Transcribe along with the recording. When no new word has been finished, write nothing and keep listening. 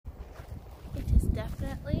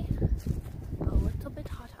definitely a little bit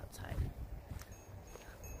hot outside.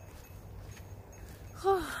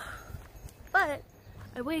 But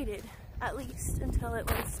I waited at least until it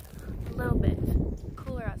was a little bit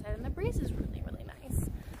cooler outside, and the breeze is really, really nice.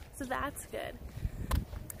 So that's good.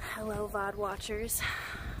 Hello, VOD watchers.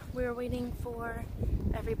 We're waiting for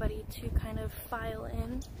everybody to kind of file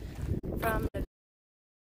in from the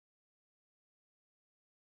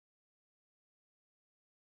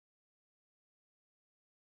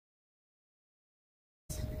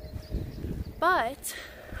but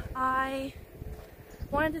I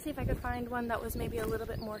wanted to see if I could find one that was maybe a little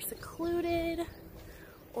bit more secluded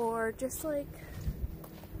or just like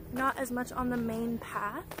not as much on the main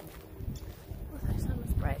path. Oh, the sun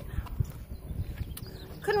was bright.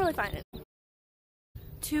 Couldn't really find it.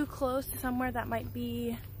 Too close to somewhere that might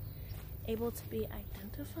be able to be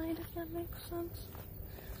identified, if that makes sense.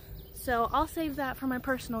 So I'll save that for my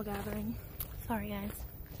personal gathering. Sorry guys.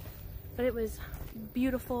 But it was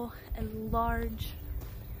beautiful and large.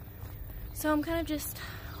 So I'm kind of just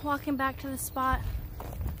walking back to the spot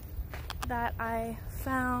that I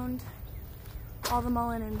found all the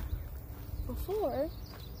mullein in before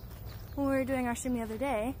when we were doing our stream the other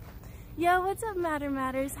day. Yo, what's up,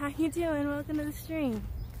 Matters? How you doing? Welcome to the stream.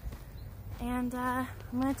 And I'm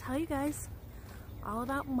gonna tell you guys all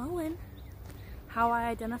about mullein, how I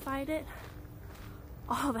identified it,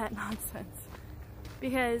 all that nonsense.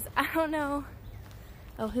 Because I don't know.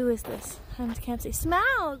 Oh, who is this? I can't see.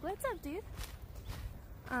 Smaug! What's up, dude?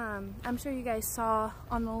 I'm sure you guys saw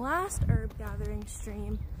on the last herb gathering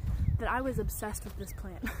stream that I was obsessed with this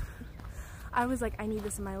plant. I was like, I need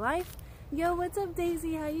this in my life. Yo, what's up,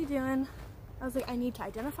 Daisy? How you doing? I was like, I need to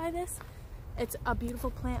identify this. It's a beautiful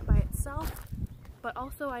plant by itself, but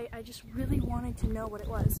also I just really wanted to know what it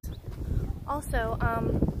was. Also,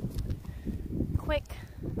 quick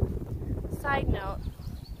side note,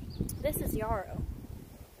 this is yarrow.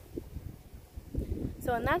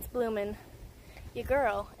 So when that's blooming, your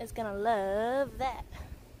girl is gonna love that.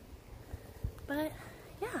 But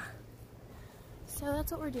yeah, so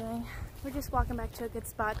that's what we're doing. We're just walking back to a good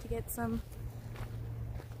spot to get some.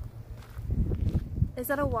 Is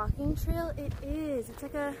that a walking trail? It is. It's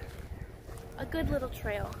like a good little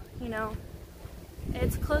trail, you know.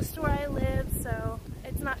 It's close to where I live, so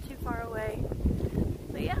it's not too far away.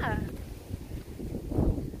 But yeah.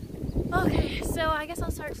 Okay, so I guess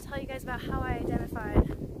I'll start to tell you guys about how I identified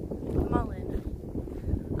the mullein.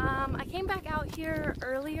 I came back out here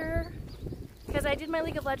earlier because I did my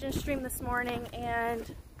League of Legends stream this morning,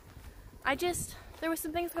 and there was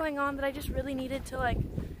some things going on that I just really needed to like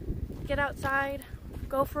get outside,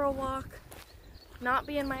 go for a walk, not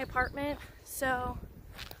be in my apartment. So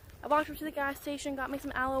I walked up to the gas station, got me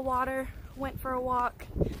some aloe water, went for a walk,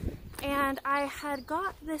 and I had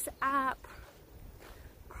got this app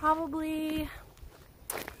probably,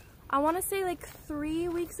 I want to say like 3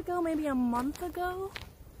 weeks ago, maybe a month ago,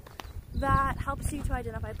 that helps you to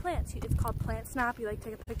identify plants. It's called Plant Snap. You like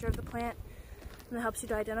take a picture of the plant and it helps you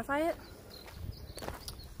to identify it.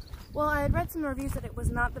 Well, I had read some reviews that it was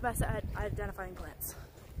not the best at identifying plants.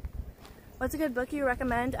 What's a good book you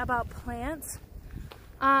recommend about plants?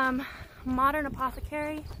 Modern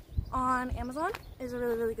Apothecary on Amazon is a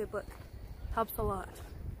really, really good book. Helps a lot.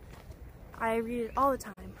 I read it all the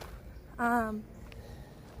time.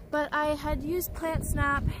 But I had used Plant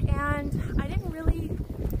Snap and it didn't really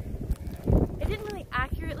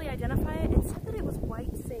accurately identify it. It said that it was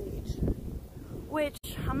white sage, which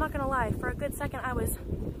I'm not gonna lie, for a good second I was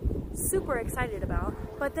super excited about,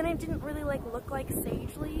 but then it didn't really like look like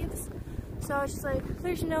sage leaves. So I was just like,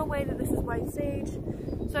 there's no way that this is white sage.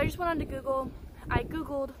 So I just went on to Google. I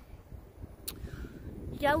Googled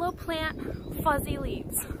yellow plant fuzzy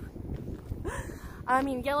leaves. I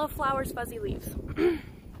mean yellow flowers fuzzy leaves.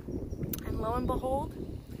 And lo and behold,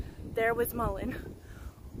 there was mullein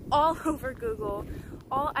all over Google.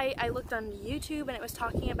 I looked on YouTube and it was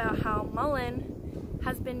talking about how mullein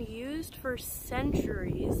has been used for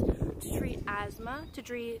centuries to treat asthma, to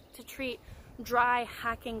treat dry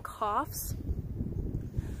hacking coughs,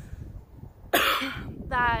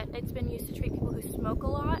 that it's been used to treat people who smoke a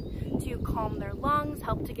lot, to calm their lungs,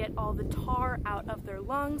 help to get all the tar out of their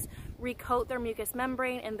lungs, recoat their mucous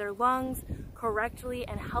membrane in their lungs correctly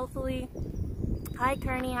and healthily. Hi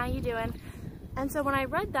Kearney, how you doing? And so when I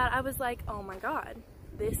read that, I was like, oh my god,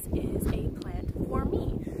 this is a plant for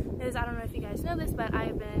me. Because I don't know if you guys know this, but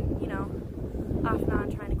I've been, you know, off and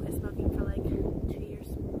on trying to quit smoking for like 2 years.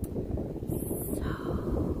 So,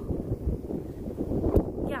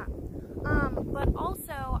 yeah. But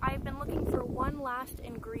also, I've been looking for one last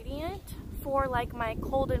ingredient for like my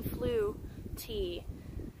cold and flu tea.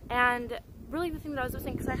 And really the thing that I was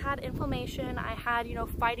missing, because I had inflammation, I had, you know,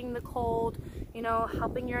 fighting the cold, you know,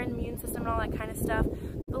 helping your immune system and all that kind of stuff.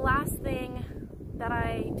 The last thing that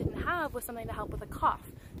I didn't have was something to help with a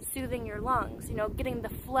cough, soothing your lungs, you know, getting the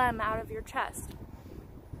phlegm out of your chest.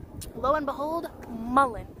 Lo and behold,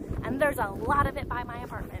 mullein, and there's a lot of it by my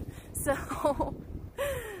apartment. So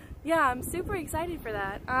yeah, I'm super excited for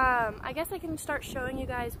that. I guess I can start showing you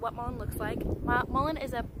guys what mullein looks like. Mullein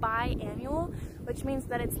is a biannual, which means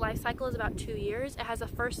that its life cycle is about 2 years. It has a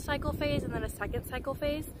first cycle phase and then a second cycle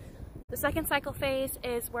phase. The second cycle phase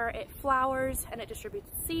is where it flowers and it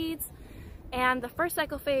distributes seeds. And the first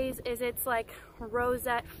cycle phase is its like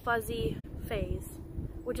rosette fuzzy phase,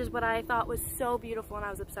 which is what I thought was so beautiful and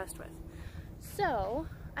I was obsessed with. So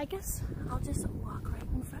I guess I'll just walk right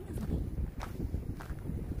in front of me.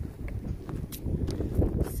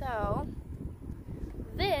 So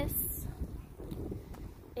this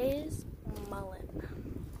is mullein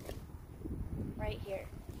right here.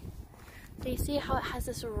 So you see how it has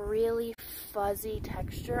this really fuzzy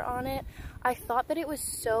texture on it? I thought that it was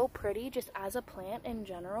so pretty just as a plant in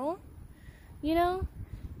general, you know?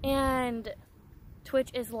 And Twitch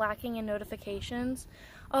is lacking in notifications.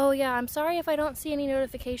 Oh yeah, I'm sorry if I don't see any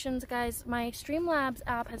notifications, guys. My Streamlabs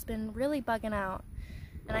app has been really bugging out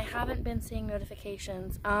and I haven't been seeing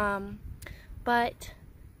notifications. But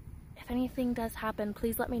if anything does happen,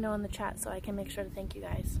 please let me know in the chat so I can make sure to thank you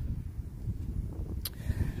guys.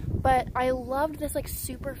 But I loved this like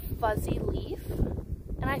super fuzzy leaf,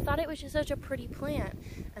 and I thought it was just such a pretty plant.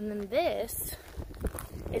 And then this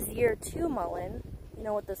is year 2 mullein, you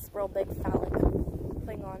know, with this real big phallic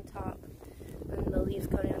thing on top and the leaves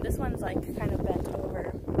coating. And this one's like kind of bent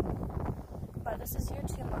over. But this is year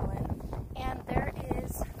 2 mullein, and there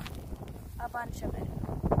is a bunch of it.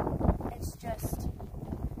 It's just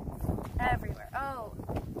everywhere. Oh,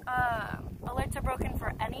 alerts are broken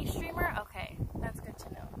for any streamer? Okay, that's good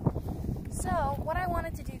to know. So what I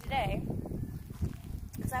wanted to do today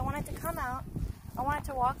is I wanted to come out, I wanted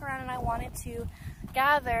to walk around, and I wanted to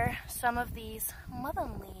gather some of these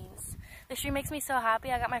mullein leaves. This tree makes me so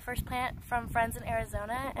happy. I got my first plant from friends in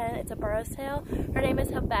Arizona, and it's a burrow's tail. Her name is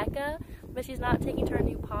Rebecca, but she's not taking to her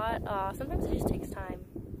new pot. Sometimes it just takes time.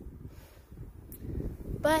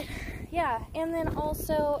 But yeah, and then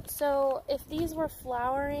also, so if these were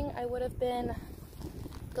flowering, I would have been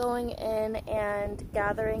going in and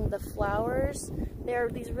gathering the flowers. They're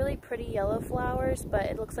these really pretty yellow flowers, but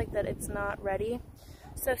it looks like that it's not ready.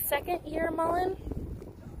 So second year mullein,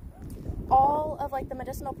 all of like the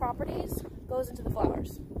medicinal properties goes into the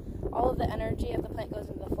flowers. All of the energy of the plant goes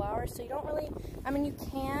into the flowers. So you don't really, I mean, you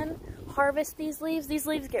can harvest these leaves. These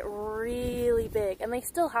leaves get really big and they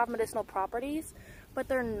still have medicinal properties, but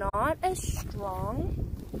they're not as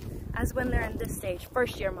strong as when they're in this stage,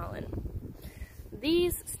 first year mullein.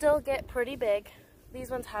 These still get pretty big.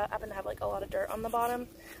 These ones happen to have like a lot of dirt on the bottom,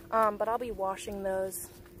 but I'll be washing those.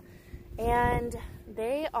 And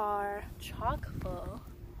they are chock full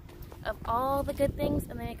of all the good things,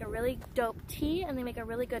 and they make a really dope tea, and they make a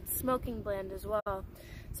really good smoking blend as well.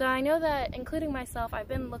 So I know that, including myself, I've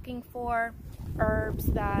been looking for herbs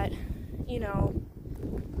that, you know,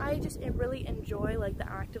 I just really enjoy, like the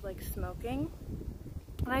act of like smoking.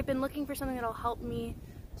 And I've been looking for something that'll help me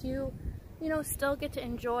to, you know, still get to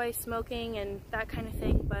enjoy smoking and that kind of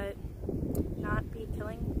thing, but not be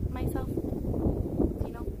killing myself,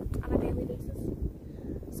 you know, on a daily basis.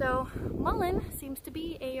 So mullein seems to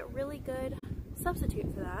be a really good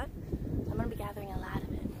substitute for that. I'm gonna be gathering a lot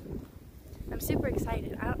of it. I'm super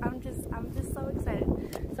excited. I'm just so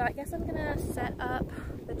excited. So I guess I'm gonna set up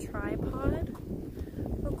the tripod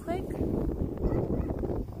real quick.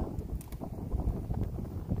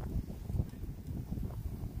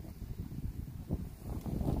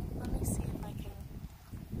 Let me see if I can.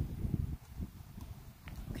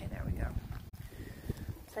 Okay, there we go.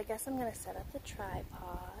 So I guess I'm gonna set up the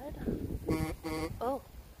tripod. Oh,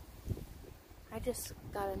 I just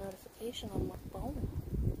got a notification on my phone.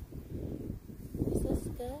 Is this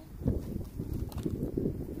good?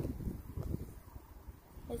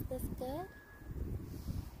 Is this good?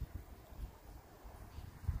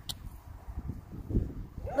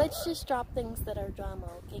 Let's just drop things that are drama,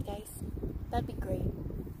 okay guys? That'd be great.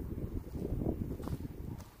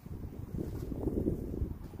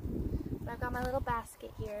 I've got my little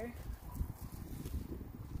basket here.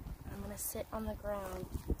 I'm gonna sit on the ground.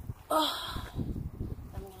 Oh,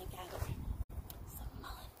 I'm gonna gather some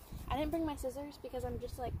mullein. I didn't bring my scissors because I'm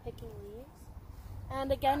just like picking leaves. And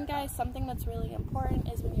again, guys, something that's really important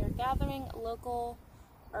is when you're gathering local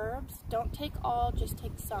herbs, don't take all, just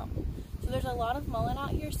take some. So there's a lot of mullein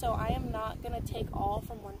out here, so I am not going to take all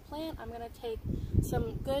from one plant. I'm going to take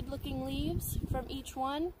some good looking leaves from each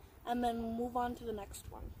one and then move on to the next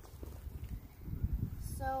one.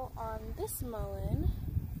 So on this mullein,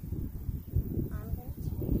 I'm going to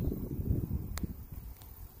take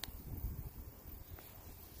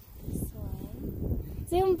this one.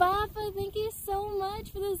 Zimbabwe, thank you so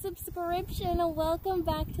much for the subscription and welcome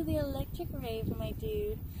back to the Ellektrikk rave, my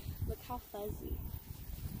dude. Look how fuzzy.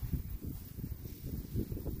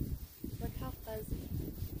 Look how fuzzy.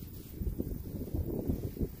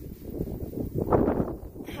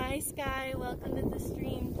 Hi Sky, welcome to the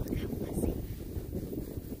stream. Look how fuzzy.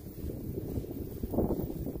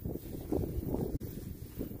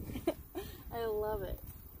 I love it.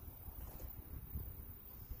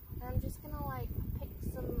 I'm just gonna like pick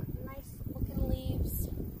some nice looking leaves.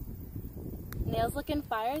 Nails looking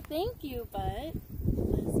fire, thank you, bud.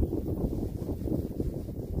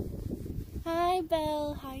 Hi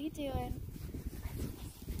Belle, how you doing?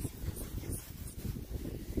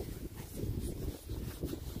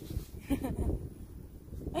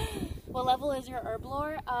 What level is your herb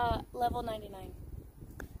lore? Level 99.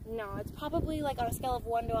 No, it's probably like on a scale of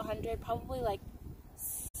 1 to 100, probably like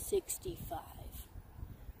 65.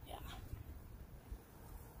 Yeah.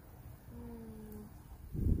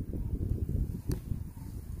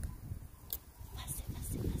 Fuzzy,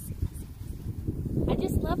 fuzzy, fuzzy, fuzzy, fuzzy. I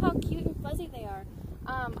just love how cute and fuzzy they are.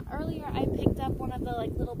 Earlier I picked up one of the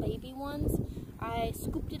like little baby ones. I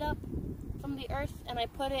scooped it up from the earth and I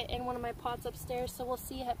put it in one of my pots upstairs, so we'll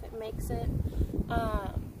see if it makes it.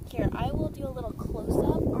 Here, I will do a little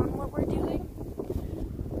close-up on what we're doing.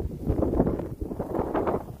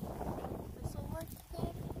 This will work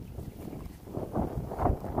good.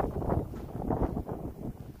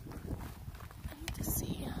 I need to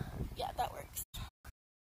see. Yeah, that works.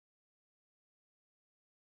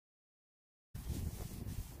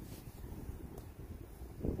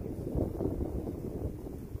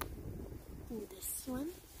 This one.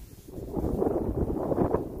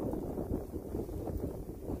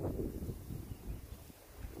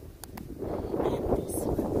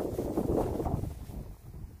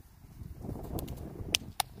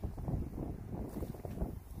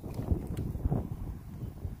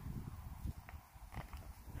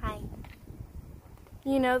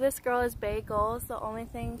 You know this girl is Bay Goals. The only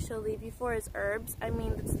thing she'll leave you for is herbs. I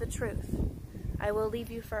mean, it's the truth. I will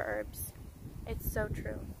leave you for herbs. It's so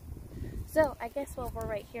true. So, I guess while we're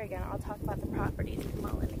right here again, I'll talk about the properties of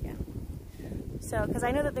mullein again. So, because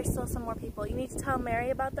I know that there's still some more people. You need to tell Mary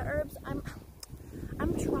about the herbs. I'm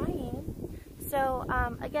trying. So,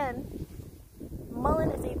 again,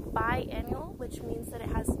 mullein is a biannual, which means that it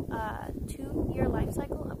has a 2-year life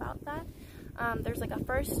cycle, about that. There's like a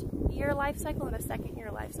first year life cycle and a second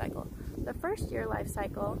year life cycle. The first year life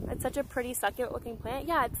cycle, it's such a pretty succulent looking plant.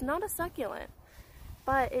 Yeah, it's not a succulent,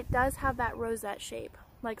 but it does have that rosette shape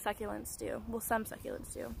like succulents do. Well, some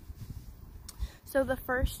succulents do. So the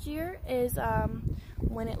first year is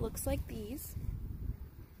when it looks like these.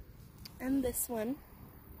 And this one,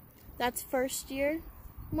 that's first year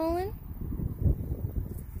mullein.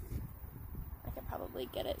 I could probably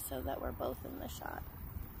get it so that we're both in the shot.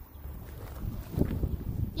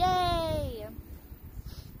 Yay!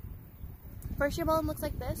 First year mullein looks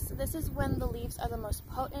like this. This is when the leaves are the most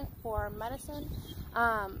potent for medicine.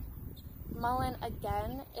 Mullein,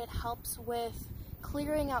 again, it helps with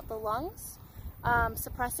clearing out the lungs,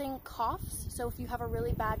 suppressing coughs. So if you have a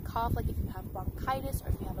really bad cough, like if you have bronchitis or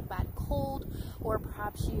if you have a bad cold, or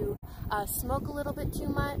perhaps you smoke a little bit too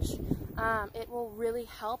much, it will really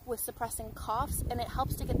help with suppressing coughs, and it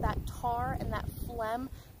helps to get that tar and that phlegm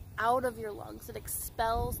out of your lungs. It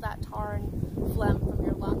expels that tar and phlegm from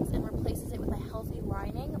your lungs and replaces it with a healthy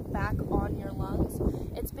lining back on your lungs.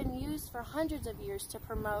 It's been used for hundreds of years to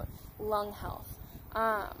promote lung health.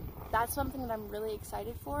 That's something that I'm really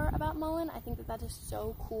excited for about mullein. I think that that is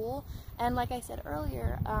so cool, and like I said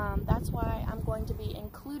earlier, that's why I'm going to be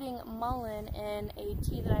including mullein in a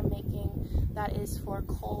tea that I'm making that is for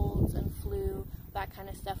colds and flu, that kind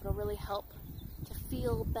of stuff. It'll really help to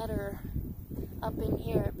feel better up in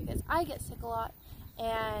here because I get sick a lot,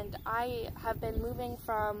 and I have been moving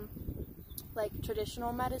from like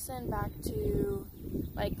traditional medicine back to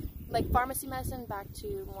like pharmacy medicine back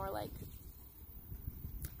to more like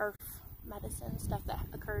earth medicine, stuff that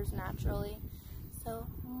occurs naturally. So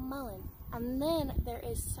mullein. And then there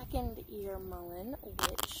is second year mullein,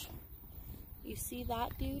 which, you see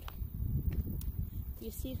that dude? You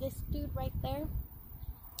see this dude right there?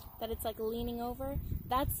 That it's like leaning over?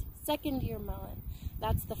 That's second year mullein.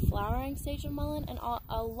 That's the flowering stage of mullein, and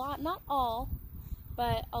a lot, not all,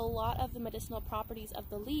 but a lot of the medicinal properties of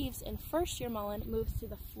the leaves in first-year mullein moves to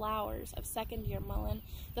the flowers of second-year mullein.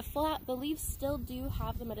 The leaves still do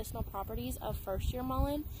have the medicinal properties of first-year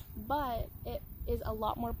mullein, but it is a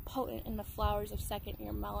lot more potent in the flowers of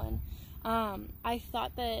second-year mullein. I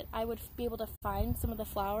thought that I would be able to find some of the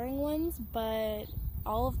flowering ones, but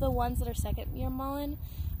all of the ones that are second-year mullein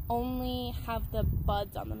only have the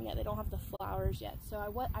buds on them yet. They don't have the flowers yet. So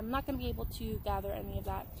I'm not going to be able to gather any of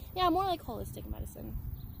that. Yeah, more like holistic medicine.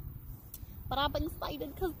 But I'm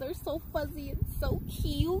excited because they're so fuzzy and so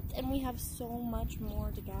cute, and we have so much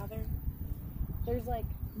more to gather. There's like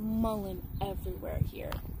mullein everywhere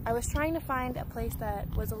here. I was trying to find a place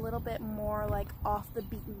that was a little bit more like off the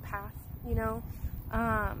beaten path, you know?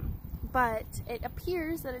 But it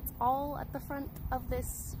appears that it's all at the front of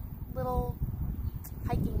this little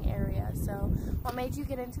hiking area. So what made you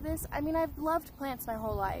get into this? I mean, I've loved plants my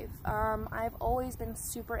whole life. I've always been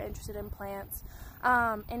super interested in plants.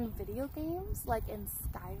 In video games, like in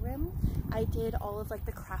Skyrim, I did all of like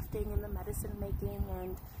the crafting and the medicine making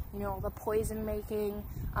and, you know, the poison making.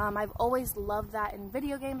 I've always loved that in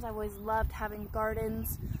video games. I've always loved having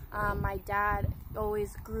gardens. My dad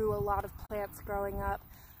always grew a lot of plants growing up.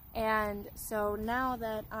 And so now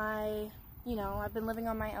that I've been living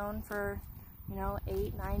on my own for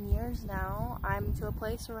 8-9 years now, I'm to a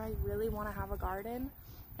place where I really want to have a garden.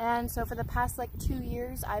 And so for the past like 2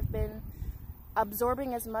 years, I've been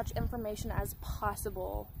absorbing as much information as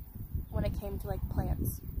possible when it came to like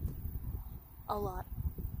plants. A lot.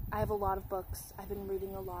 I have a lot of books. I've been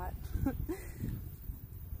reading a lot.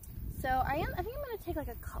 So I think I'm going to take like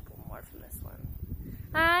a couple more from this one.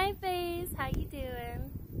 Hi, Faze. How you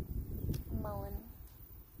doing? Mullein.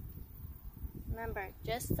 Remember,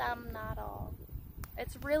 just some, not all.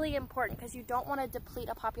 It's really important because you don't want to deplete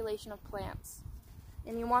a population of plants.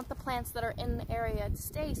 And you want the plants that are in the area to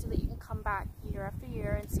stay so that you can come back year after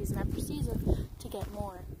year and season after season to get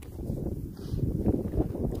more.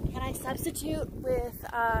 Can I substitute with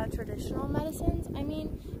traditional medicines? I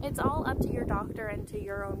mean, it's all up to your doctor and to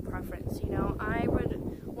your own preference, you know. I would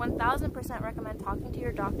 1000% recommend talking to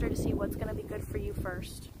your doctor to see what's going to be good for you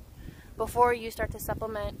first, before you start to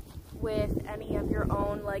supplement with any of your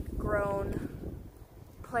own like grown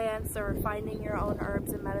plants or finding your own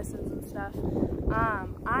herbs and medicines and stuff.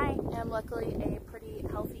 I am luckily a pretty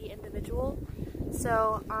healthy individual,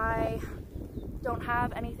 so I don't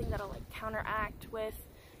have anything that'll like counteract with,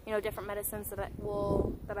 you know, different medicines that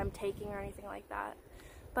I'm taking or anything like that.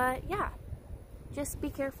 But yeah, just be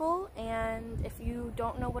careful, and if you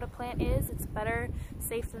don't know what a plant is, it's better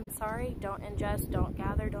safe than sorry. Don't ingest, don't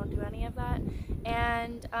gather, don't do any of that.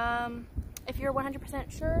 And if you're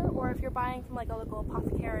 100% sure, or if you're buying from like a local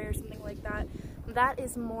apothecary or something like that, that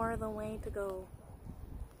is more the way to go.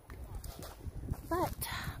 But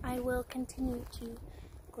I will continue to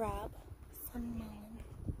grab some mullein.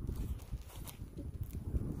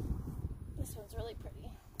 This one's really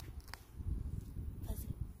pretty.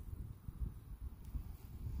 Fuzzy.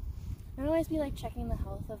 I always be like checking the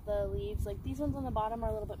health of the leaves. Like these ones on the bottom are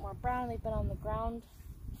a little bit more brown. They've been on the ground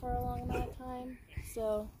for a long amount of time.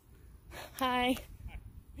 So, hi.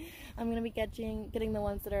 I'm gonna be getting the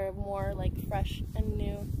ones that are more like fresh and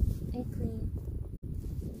new and clean.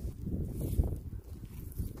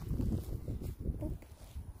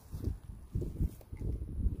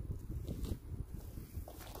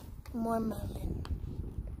 More mullein.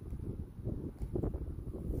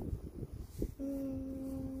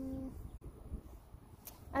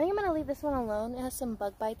 I think I'm going to leave this one alone. It has some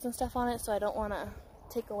bug bites and stuff on it, so I don't want to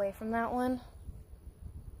take away from that one.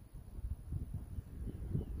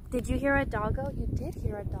 Did you hear a doggo? You did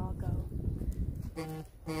hear a doggo.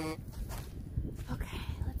 Okay,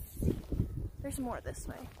 let's see. There's more this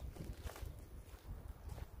way.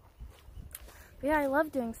 But yeah, I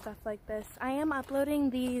love doing stuff like this. I am uploading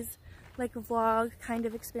these like vlog kind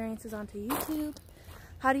of experiences onto YouTube.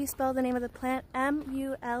 How do you spell the name of the plant?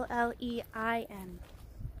 M-U-L-L-E-I-N.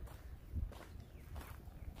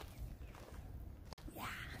 Yeah.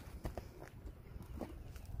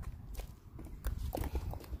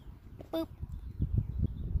 Boop.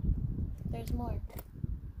 There's more.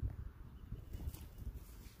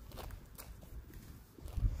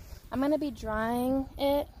 I'm going to be drying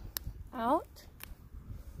it out.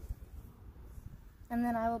 And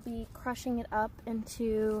then I will be crushing it up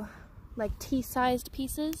into like tea-sized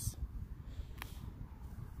pieces.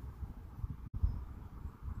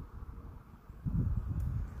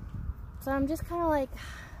 So I'm just kind of like,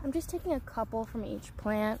 I'm just taking a couple from each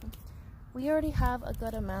plant. We already have a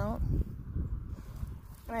good amount.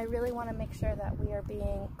 And I really want to make sure that we are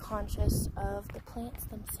being conscious of the plants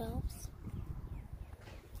themselves.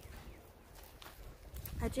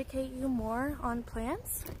 educate you more on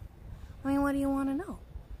plants? I mean, what do you want to know?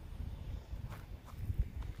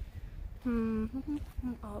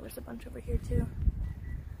 Oh, there's a bunch over here too.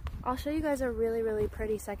 I'll show you guys a really, really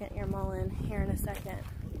pretty second year mullein here in a second.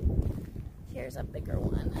 Here's a bigger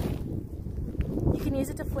one. You can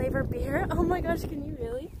use it to flavor beer. Oh my gosh, can you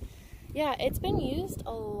really? Yeah, it's been used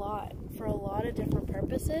a lot for a lot of different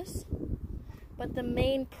purposes, but the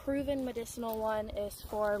main proven medicinal one is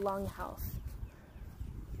for lung health.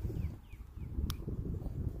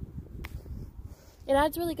 It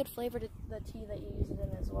adds really good flavor to the tea that you use it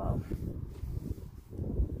in as well.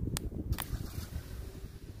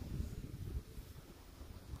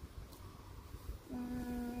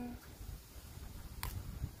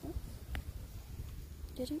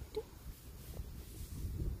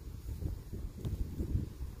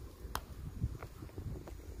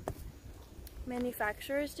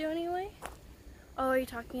 Manufacturers do anyway? Oh, are you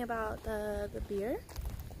talking about the beer?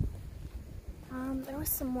 There was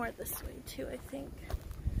some more this way too, I think.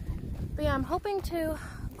 But yeah, I'm hoping to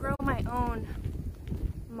grow my own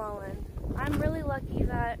mullein. I'm really lucky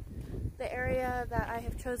that the area that I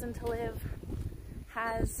have chosen to live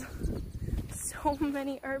has so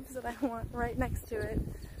many herbs that I want right next to it.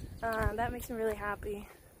 That makes me really happy.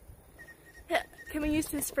 Can we use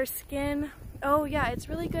this for skin? Oh yeah, it's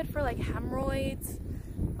really good for like hemorrhoids.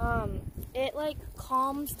 It like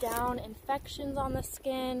calms down infections on the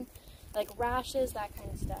skin, like rashes, that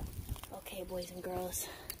kind of stuff. Okay, boys and girls,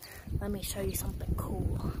 let me show you something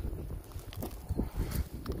cool.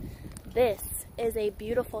 This is a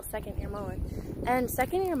beautiful second year mullein, and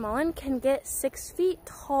second year mullein can get 6 feet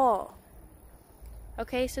tall.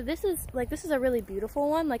 Okay, so this is a really beautiful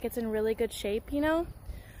one, like it's in really good shape, you know,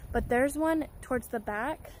 but there's one towards the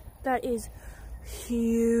back that is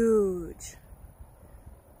huge.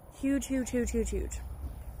 Huge, huge, huge, huge, huge.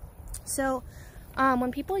 So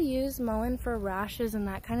when people use mullein for rashes and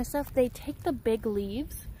that kind of stuff, they take the big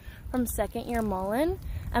leaves from second year mullein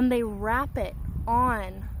and they wrap it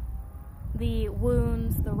on the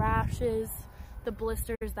wounds, the rashes, the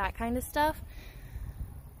blisters, that kind of stuff.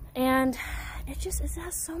 And it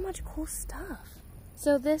has so much cool stuff.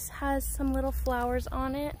 So this has some little flowers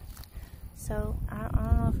on it. So I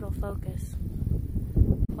don't know if it'll focus.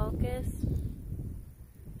 Focus.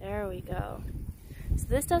 There we go. So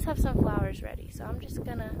this does have some flowers ready. So I'm just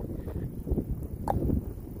gonna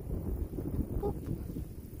boop.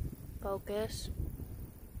 Focus.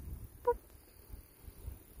 Boop.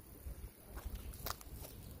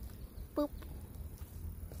 Boop.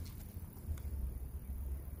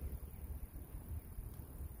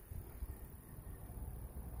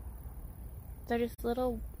 They're just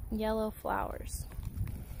little yellow flowers,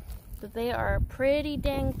 but they are pretty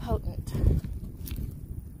dang potent.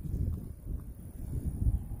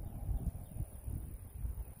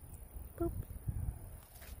 Boop.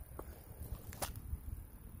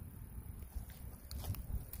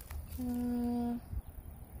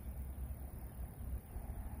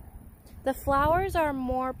 The flowers are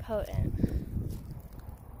more potent.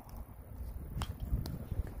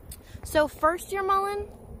 So first year mullein,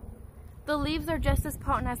 the leaves are just as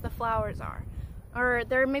potent as the flowers are. Or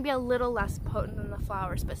they're maybe a little less potent than the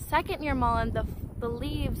flowers. But second year mullein, the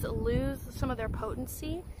leaves lose some of their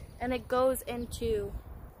potency and it goes into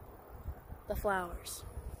the flowers.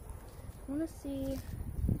 I want to see,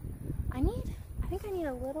 I think I need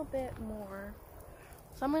a little bit more.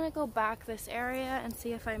 So I'm going to go back this area and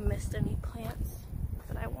see if I missed any plants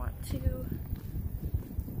that I want to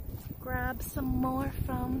grab some more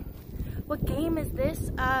from. What game is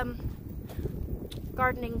this?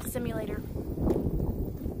 Gardening simulator.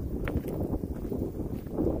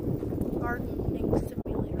 Gardening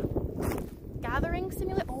simulator. Gathering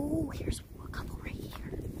simulator. Oh, here's a couple right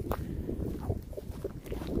here.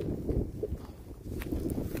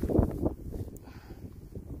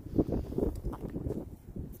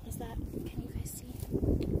 Is that, can you guys see?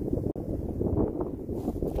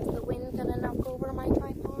 Is the wind gonna knock over my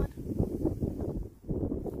tripod?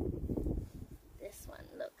 This one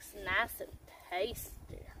looks nice and tasty.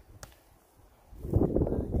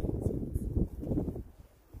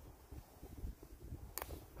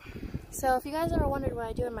 So if you guys ever wondered what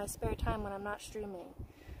I do in my spare time when I'm not streaming,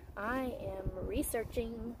 I am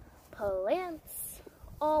researching plants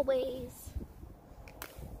always.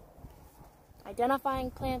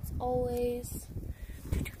 Identifying plants always.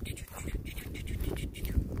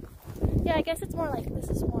 Yeah, I guess it's more like, this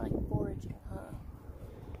is more like foraging, huh?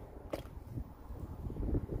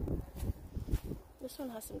 This one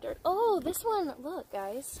has some dirt. Oh, this one, look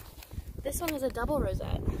guys. This one has a double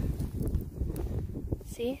rosette.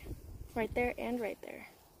 See? Right there and right there.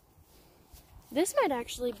 This might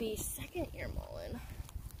actually be second year mullein.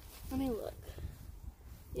 Let me look.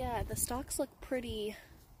 Yeah, the stalks look pretty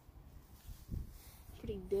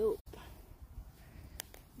dope.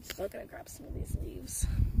 I'm still gonna grab some of these leaves.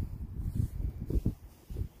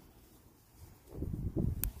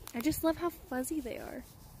 I just love how fuzzy they are.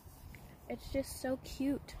 It's just so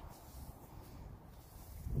cute.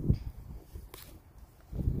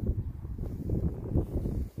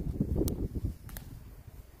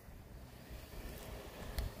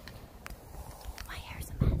 My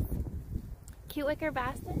hair's a mess. Cute wicker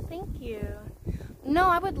basket, thank you. No,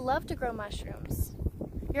 I would love to grow mushrooms.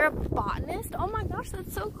 You're a botanist? Oh my gosh,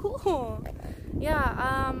 that's so cool.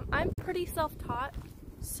 Yeah, I'm pretty self-taught,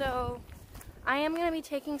 so I am going to be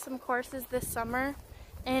taking some courses this summer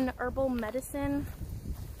in herbal medicine,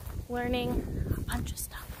 learning a bunch of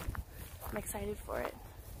stuff. I'm excited for it.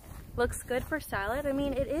 Looks good for salad. I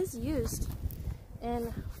mean, it is used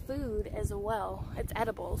in food as well. It's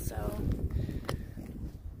edible, so.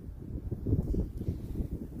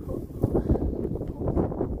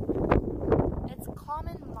 It's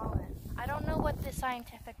common mullein. I don't know what the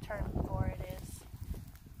scientific term for it is.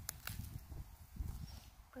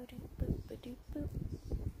 Boop.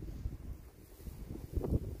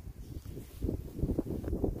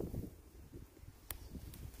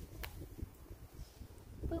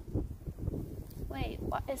 Boop. Wait,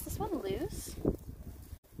 what? Is this one loose?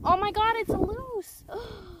 Oh my god, it's loose!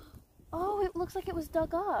 Oh, it looks like it was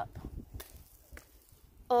dug up.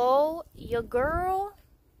 Oh, ya girl.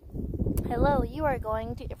 Hello, you are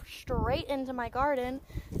going to straight into my garden.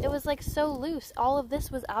 It was like so loose. All of this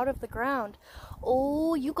was out of the ground.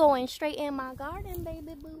 Oh, you going straight in my garden,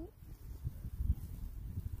 baby boo.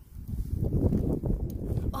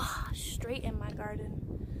 Oh, straight in my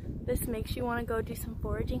garden. This makes you want to go do some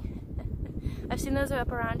foraging. I've seen those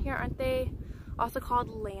up around here. Aren't they also called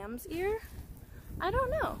lamb's ear? I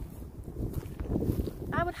don't know.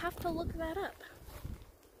 I would have to look that up.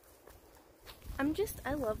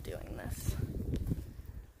 I love doing this.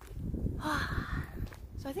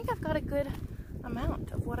 So I think I've got a good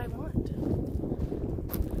amount of what I want.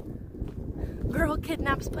 Girl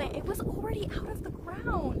kidnaps plant. It was already out of the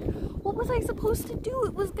ground. What was I supposed to do?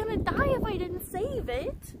 It was gonna die if I didn't save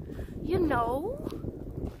it. You know?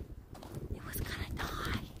 It was gonna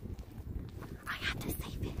die. I had to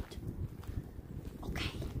save it.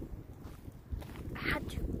 Okay. I had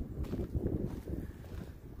to.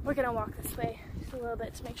 We're gonna walk this way just a little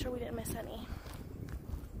bit to make sure we didn't miss any.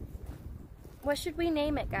 What should we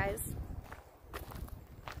name it, guys?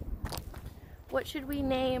 What should we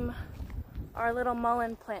name our little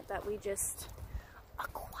mullein plant that we just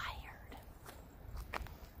acquired?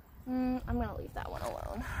 I'm gonna leave that one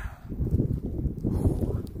alone.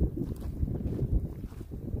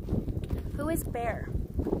 Who is Bear?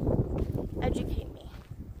 Educate me.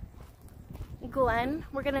 Glenn?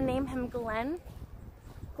 We're gonna name him Glenn.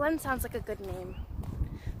 Glenn sounds like a good name,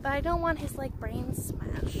 but I don't want his like brain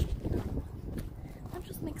smashed. That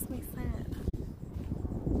just makes me sad.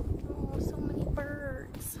 Oh, so many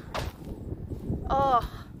birds. Oh,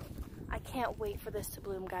 I can't wait for this to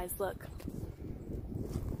bloom, guys. Look.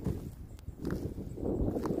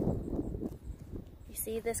 You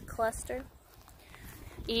see this cluster?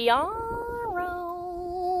 Yarrow.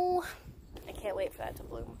 I can't wait for that to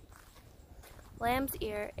bloom. Lamb's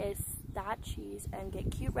ear is that cheese and get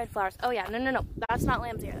cute red flowers. Oh yeah, no. That's not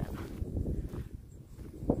lamb's ear then.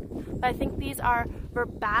 But I think these are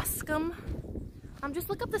verbascum. Just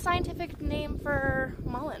look up the scientific name for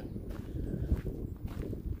mullein.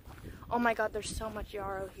 Oh my god, there's so much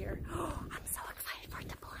yarrow here. I'm so excited for it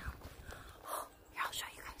to bloom. Here, I'll show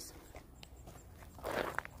you guys.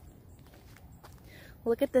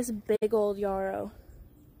 Look at this big old yarrow.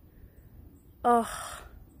 Oh.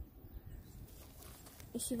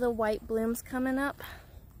 You see the white blooms coming up?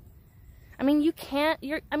 I mean, you can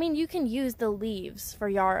use the leaves for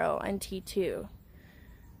yarrow and tea too.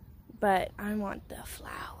 But I want the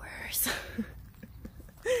flowers.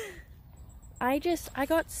 I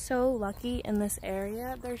got so lucky in this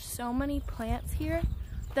area. There's so many plants here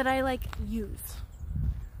that I like use,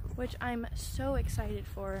 which I'm so excited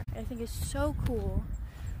for. I think it's so cool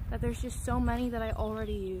that there's just so many that I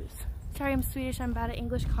already use. Sorry, I'm Swedish. I'm bad at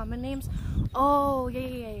English common names. Oh,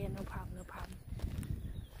 yeah. No problem.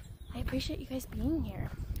 I appreciate you guys being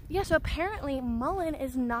here. Yeah, so apparently mullein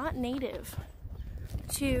is not native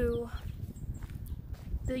to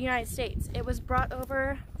the United States. It was brought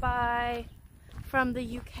over from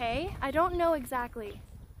the UK. I don't know exactly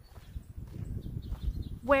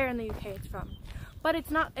where in the UK it's from, but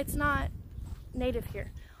it's not native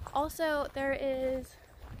here. Also, there is,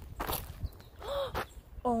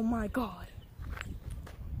 oh my god,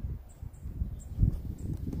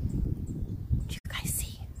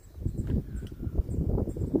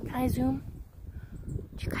 Can I zoom?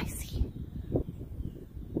 Do you guys see?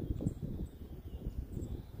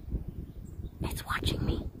 It's watching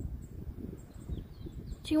me.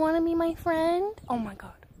 Do you want to be my friend? Oh my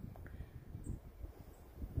god.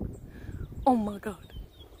 Oh my god.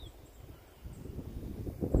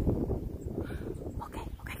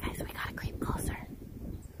 Okay guys, we gotta creep closer.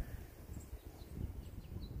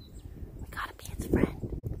 We gotta be its friend.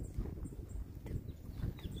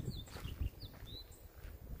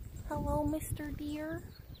 Hello, Mr. Deer.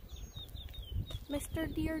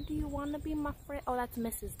 Mr. Deer, do you want to be my friend? Oh, that's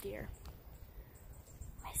Mrs. Deer.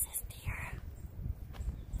 Mrs. Deer.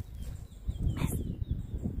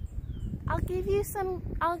 I'll give you some.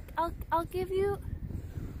 I'll give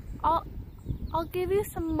you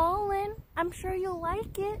some mullein. I'm sure you'll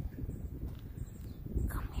like it.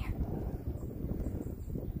 Come here.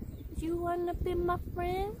 Do you want to be my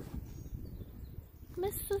friend,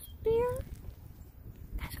 Mrs. Deer?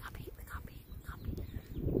 Guys, copy.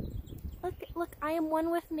 Look, I am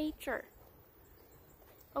one with nature.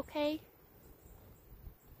 Okay?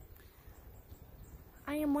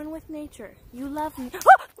 I am one with nature. You love me.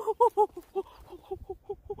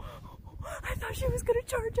 I thought she was gonna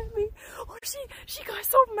charge at me. Oh, she got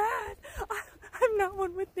so mad. I'm not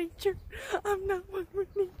one with nature. I'm not one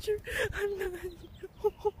with nature. I'm not.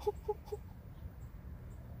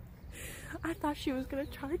 I thought she was gonna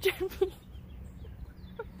charge at me.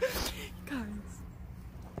 Guys.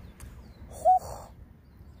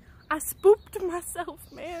 I spooked myself,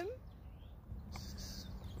 man.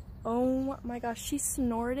 Oh my gosh, she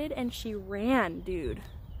snorted and she ran, dude.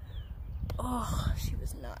 Oh, she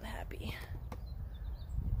was not happy.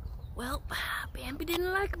 Well, Bambi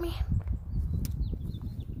didn't like me.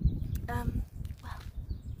 Well,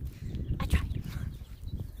 I tried.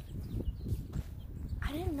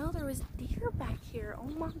 I didn't know there was deer back here. Oh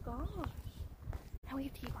my gosh. Now we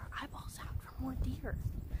have to keep our eyeballs out for more deer.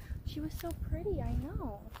 She was so pretty, I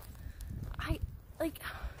know.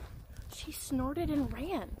 She snorted and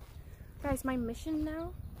ran. Guys, my mission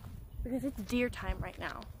now, because it's deer time right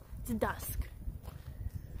now, it's dusk.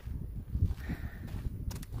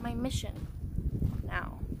 My mission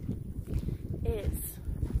now is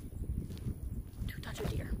to touch a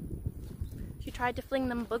deer. She tried to fling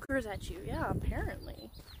them boogers at you. Yeah,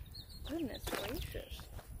 apparently. Goodness gracious.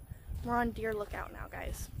 We're on deer lookout now,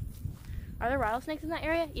 guys. Are there rattlesnakes in that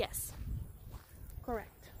area? Yes. Correct.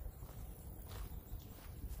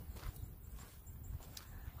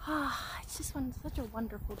 It's just such a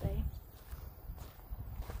wonderful day.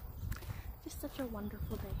 Just such a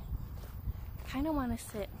wonderful day. I kind of want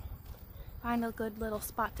to find a good little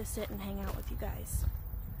spot to sit and hang out with you guys.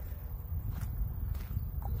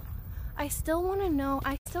 I still want to know,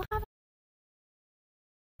 I still have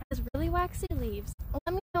really waxy leaves.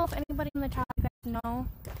 Let me know if anybody in the chat you guys know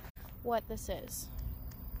what this is.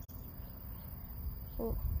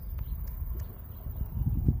 Ooh.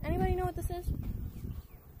 Anybody know what this is?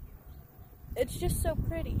 It's just so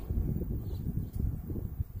pretty.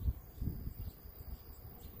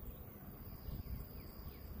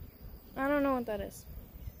 I don't know what that is.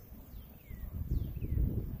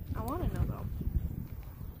 I want to know though.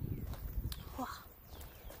 Oh,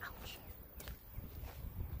 ouch.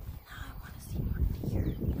 Now I want to see more deer.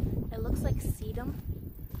 It looks like sedum.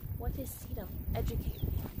 What is sedum? Educate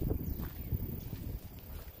me.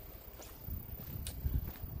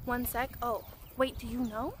 One sec. Oh, wait, do you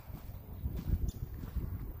know?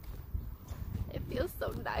 It feels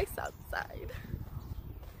so nice outside.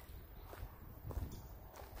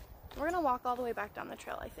 We're gonna walk all the way back down the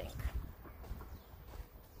trail, I think.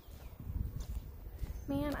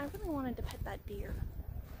 Man, I really wanted to pet that deer.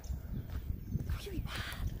 Really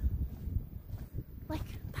bad. Like,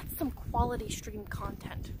 that's some quality stream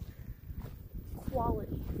content.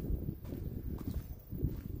 Quality.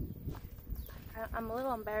 I'm a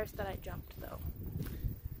little embarrassed that I jumped, though.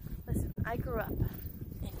 Listen, I grew up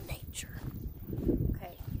in nature.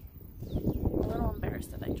 Okay. I'm a little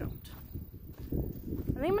embarrassed that I jumped.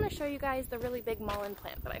 And I'm going to show you guys the really big mullein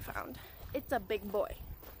plant that I found. It's a big boy.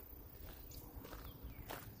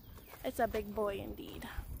 It's a big boy indeed.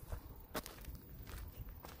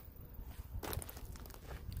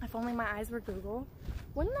 If only my eyes were Google.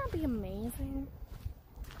 Wouldn't that be amazing?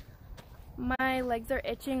 My legs are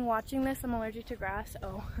itching watching this. I'm allergic to grass.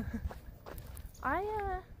 Oh.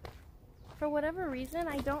 For whatever reason,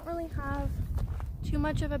 I don't really have too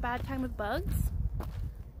much of a bad time with bugs.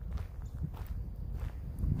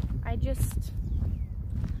 I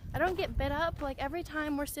don't get bit up. Like, every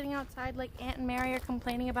time we're sitting outside, like, Aunt and Mary are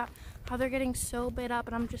complaining about how they're getting so bit up,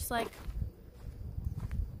 and I'm just like,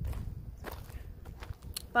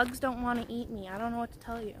 Bugs don't want to eat me. I don't know what to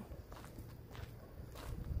tell you.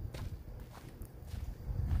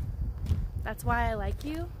 That's why I like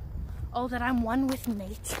you. Oh, that I'm one with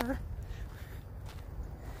nature.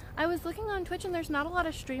 I was looking on Twitch and there's not a lot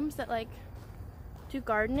of streams that like do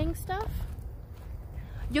gardening stuff.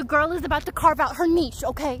 Your girl is about to carve out her niche,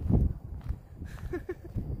 okay?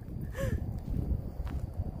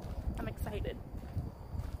 I'm excited.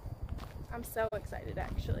 I'm so excited,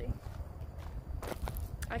 actually.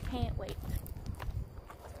 I can't wait.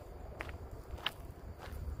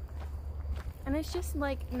 And it's just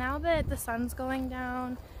like, now that the sun's going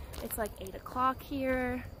down, it's like 8 o'clock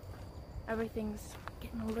here. Everything's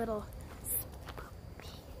getting a little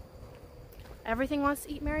spooky. Everything wants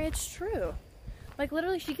to eat Mary. It's true. Like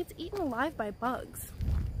literally, she gets eaten alive by bugs.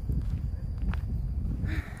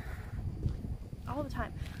 All the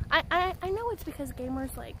time. I know it's because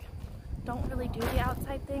gamers like don't really do the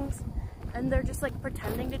outside things. And they're just like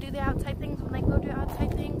pretending to do the outside things when they go do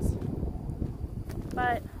outside things.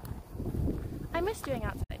 But I miss doing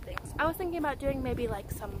outside things. I was thinking about doing maybe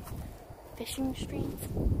like some fishing streams.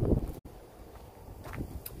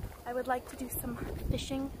 I would like to do some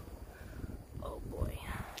fishing. Oh boy.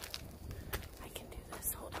 I can do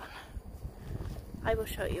this. Hold on. I will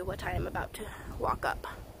show you what I am about to walk up.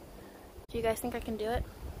 Do you guys think I can do it?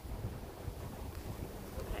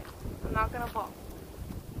 Okay. I'm not gonna fall.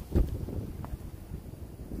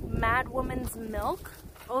 Mad Woman's milk?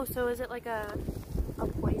 Oh, so is it like a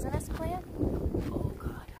poisonous plant? Oh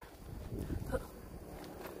god.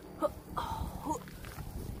 Oh,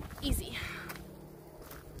 easy.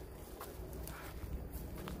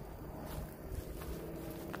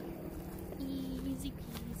 Easy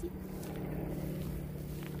peasy.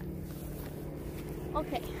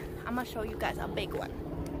 Okay, I'm gonna show you guys a big one.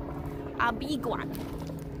 A big one.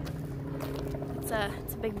 It's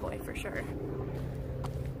a big boy for sure.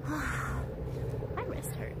 My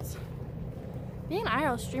wrist hurts. Being an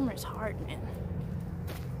IRL streamer is hard, man.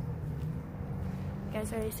 You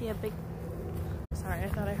guys ready to see a big... Sorry, I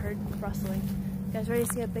thought I heard rustling. You guys ready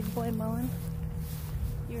to see a big boy mullein?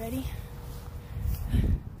 You ready?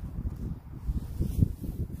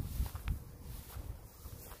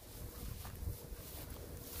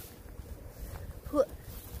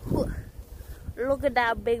 Look at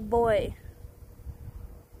that big boy.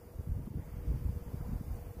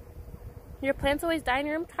 Your plants always die in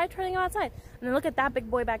your room? Try turning them outside. And then look at that big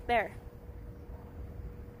boy back there.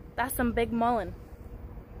 That's some big mullein.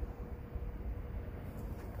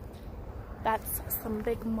 That's some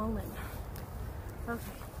big mullein. Okay.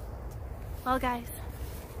 Well guys,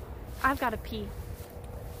 I've got to pee.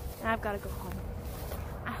 And I've got to go home.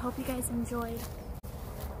 I hope you guys enjoyed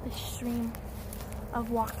this stream of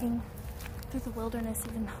walking through the wilderness,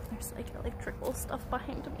 even though there's like electrical stuff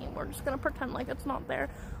behind me. We're just gonna pretend like it's not there.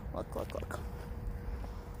 Look, look, look.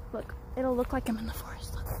 Look, it'll look like I'm in the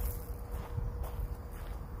forest. Look.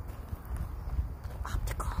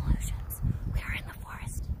 Optical illusions. We are in the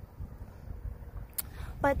forest.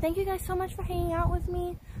 But thank you guys so much for hanging out with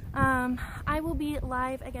me. I will be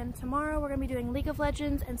live again tomorrow. We're gonna be doing League of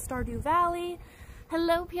Legends and Stardew Valley.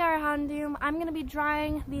 Hello, PR Hondoom. I'm gonna be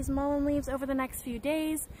drying these mullein leaves over the next few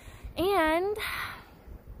days. And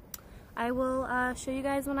I will show you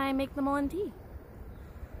guys when I make the mullein tea.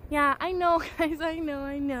 Yeah, I know guys, I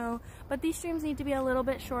know. But these streams need to be a little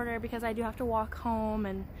bit shorter because I do have to walk home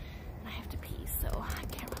and I have to pee, so I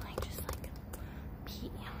can't really just like pee.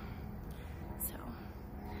 So,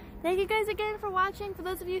 thank you guys again for watching. For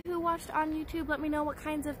those of you who watched on YouTube, let me know what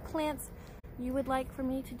kinds of plants you would like for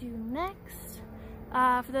me to do next.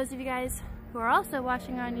 For those of you guys who are also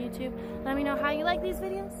watching on YouTube, let me know how you like these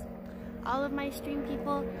videos. All of my stream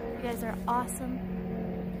people, you guys are awesome.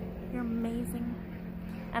 You're amazing.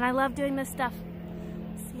 And I love doing this stuff.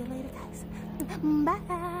 See you later, guys.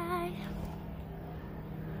 Bye.